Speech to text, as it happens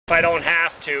if I don't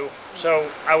have to.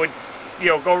 So I would,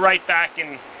 go right back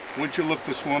and... Would you look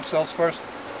for swarm cells first?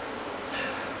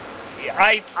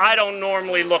 I don't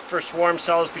normally look for swarm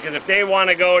cells because if they want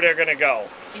to go, they're going to go.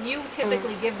 And you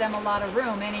typically give them a lot of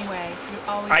room anyway. You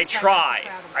always I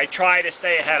try to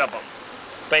stay ahead of them.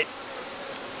 But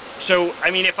so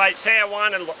I mean, if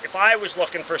I was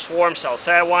looking for swarm cells,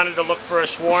 say I wanted to look for a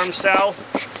swarm cell,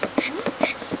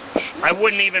 I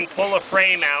wouldn't even pull a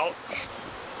frame out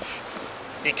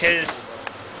because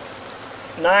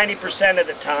 90% of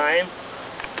the time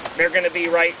they're going to be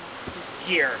right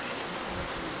here.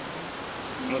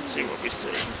 Let's see what we see.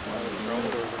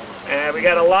 We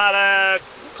got a lot of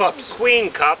queen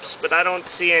cups, but I don't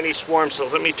see any swarm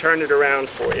cells. Let me turn it around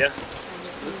for you.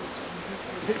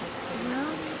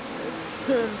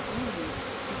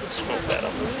 Smoke that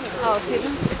up. Oh, see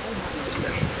them?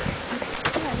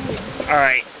 All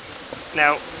right.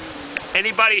 Now,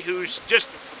 anybody who's just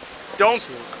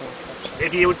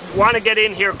if you want to get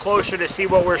in here closer to see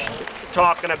what we're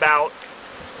talking about,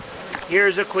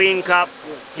 here's a queen cup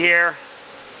here.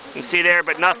 You can see there,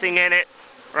 but nothing in it,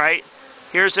 right?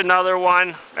 Here's another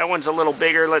one. That one's a little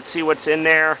bigger. Let's see what's in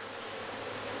there.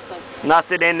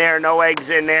 Nothing in there, no eggs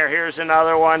in there. Here's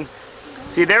another one.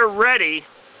 See, they're ready.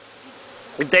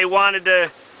 If they wanted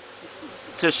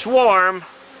to swarm,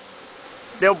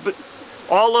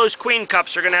 all those queen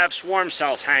cups are going to have swarm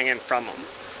cells hanging from them.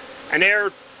 And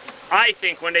I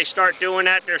think when they start doing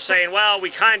that, they're saying, well, we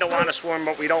kind of want to swarm,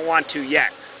 but we don't want to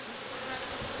yet.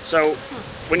 So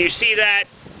when you see that,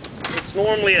 it's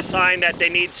normally a sign that they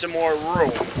need some more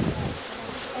room.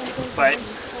 But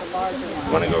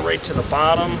you want to go right to the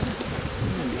bottom.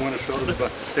 You want to show them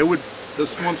the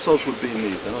swarm cells would be in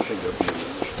these. I don't think they'll be in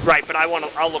these. Right, but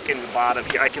I'll look in the bottom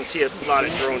here. I can see a lot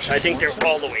of drones. I think they're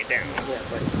all the way down. Yeah,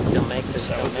 but they'll make this.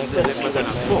 They'll make Let's see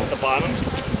what's full. The bottoms.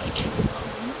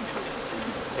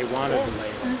 They wanted to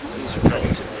lay. These are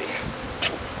relatively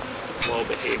well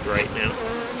behaved right now.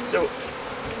 So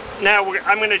now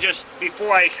I'm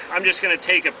just going to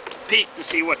take a peek to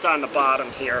see what's on the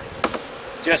bottom here,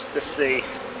 just to see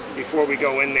before we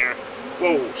go in there.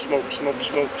 Whoa! Smoke! Smoke!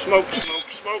 Smoke! Smoke! Smoke!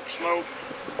 Smoke! Smoke!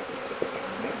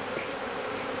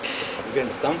 You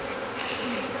getting stung?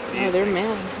 Oh, they're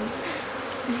mad.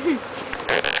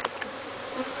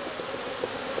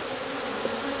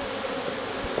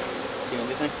 See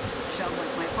anything? Show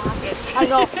like my pockets. I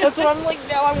know. That's what I'm like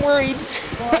now. I'm worried.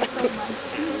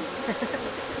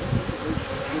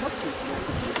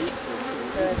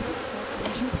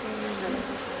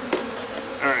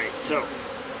 Alright, so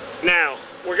now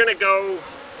we're gonna go. You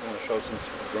want to show some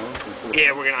drones?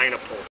 Yeah, I'm gonna pull.